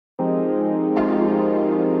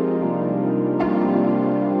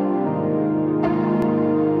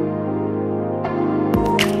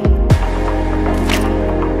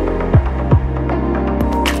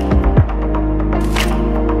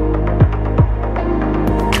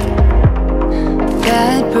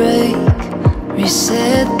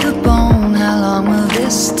reset the bone. How long will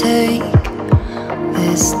this take?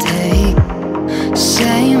 This take.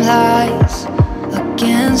 Same lies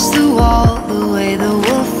against the wall, the way the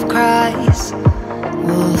wolf cries.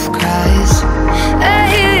 Wolf cries. I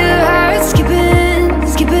hear your heart skipping,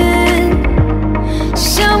 skipping,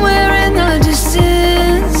 somewhere in the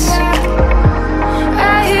distance.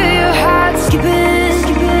 I hear your heart skipping,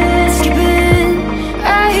 skipping, skipping.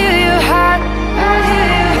 I hear your heart, I hear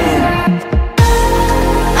your heart.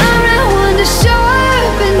 I'm not one to show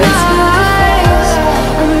up at night.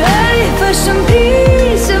 I'm ready for some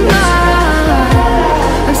peace of mind.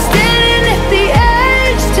 I'm standing at the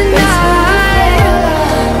edge tonight.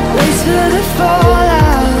 Race for the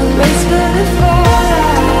fallout, race for the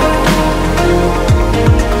fallout,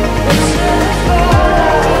 race for the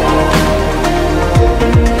fallout,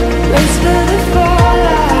 race for the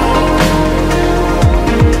fallout,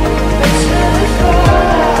 race for the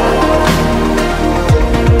fallout,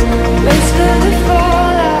 race for the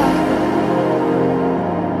fallout.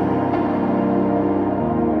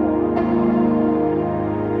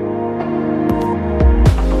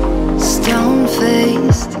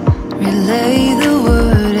 Stone-faced, relay the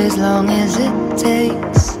word as long as it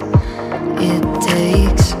takes. It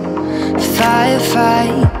takes.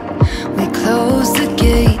 Firefight, we close the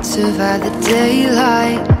gate, survive the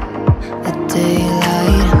daylight, the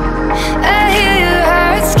daylight. I hear your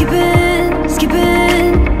heart skipping,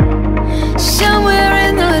 skipping, somewhere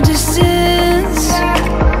in the distance.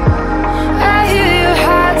 I hear your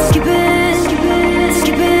heart skipping, skipping,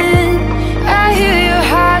 skipping. I hear your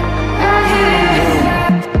heart, I hear your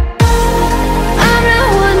heart. I'm not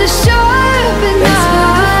one to show up at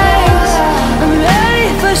night. I'm ready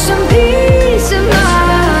for some peace of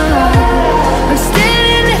mind. I'm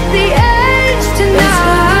standing at the edge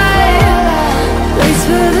tonight. Race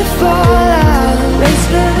for the fallout, race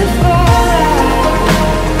for the fallout,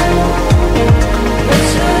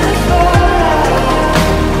 race for the fallout,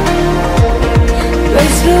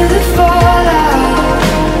 race for the fallout,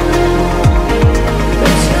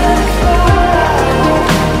 race for the fallout,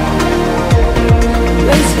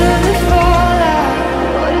 race for the fallout.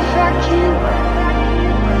 What if I can't?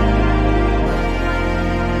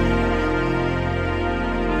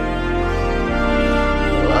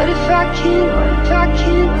 What if I can't? What if I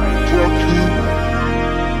can't?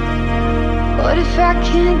 What if I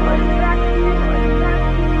can't? What if I can't?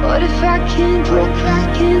 What if I can't? What if I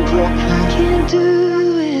can't? What if I can't do?